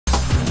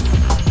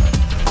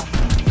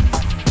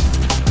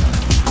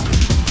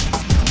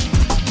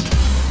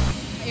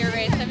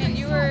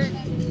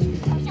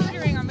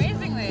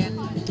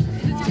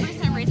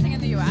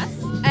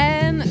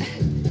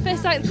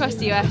across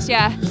the US,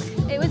 yeah.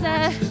 It was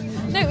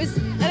it was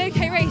an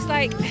okay race.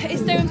 Like,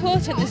 it's so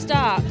important, the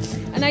start,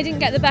 and I didn't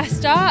get the best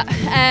start.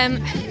 There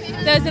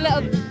was a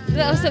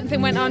little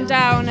something went on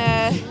down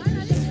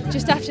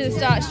just after the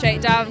start,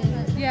 straight down.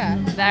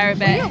 Yeah. There a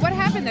bit. Well, yeah, what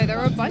happened there? There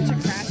were a bunch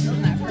of crashes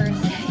in that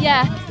first.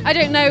 Yeah, I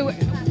don't know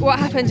what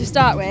happened to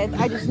start with.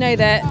 I just know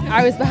that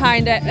I was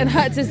behind it and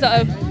had to sort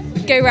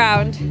of go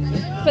round.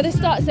 But the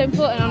start's so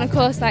important on a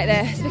course like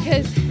this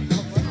because,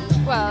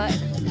 well,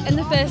 in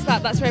the first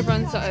lap, that's where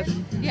everyone sort of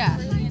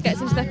gets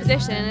into their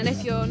position. And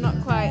if you're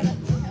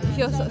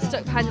sort of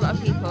stuck behind a lot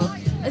of people,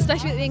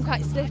 especially with it being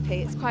quite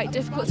slippy, it's quite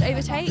difficult to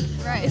overtake.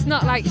 Right. It's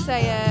not like,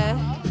 say,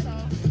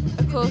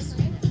 a course.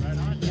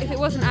 If it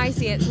wasn't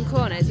icy at some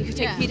corners, you could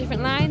take a few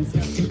different lines,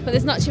 but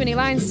there's not too many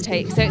lines to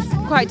take, so it's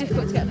quite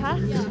difficult to get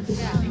past.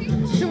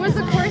 So was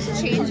the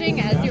course changing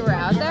as you were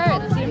out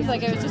there? It seems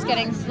like it was just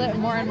getting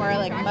more and more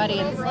like muddy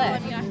and slick.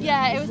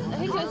 Yeah, it was. I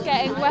think it was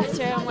getting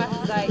wetter and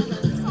wetter, like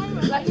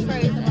less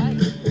frozen.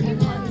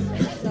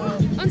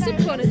 On some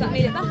corners that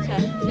made it better.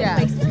 Yeah.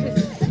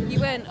 Because you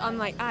weren't on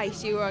like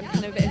ice, you were on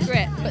kind of a bit of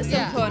grip, but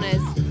some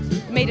corners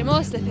made it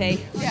more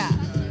slippy. Yeah.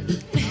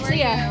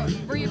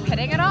 Were you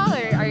pitting at all,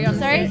 or are you on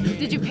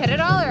did you pit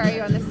at all, or are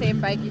you on the same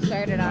bike you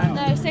started on?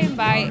 No, same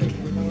bike.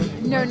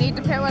 No need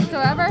to pit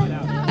whatsoever?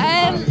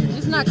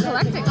 Just not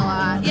collecting a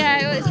lot.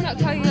 Yeah, well, it's not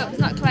clogging up, it's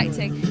not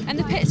collecting. And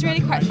the pit's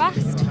really quite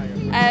fast.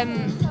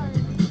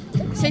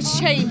 So to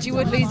change, you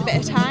would lose a bit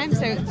of time,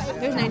 so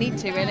there's no need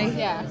to, really.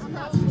 Yeah.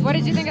 What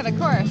did you think of the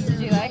course?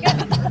 Did you like it?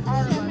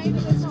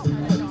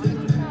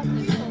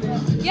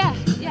 Yeah.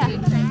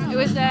 It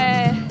was,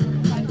 I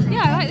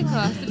like the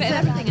course, a bit of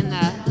everything in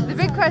there. The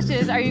big question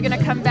is, are you going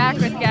to come back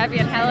with Gabby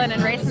and Helen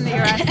and race in the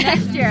US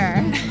next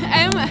year?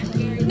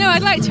 No,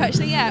 I'd like to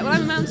actually, yeah. Well,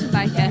 I'm a mountain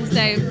biker,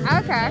 so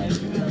okay.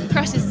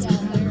 Cross is,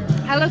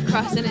 I love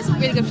cross and it's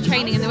really good for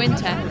training in the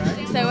winter.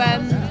 So,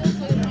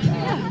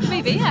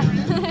 maybe, yeah.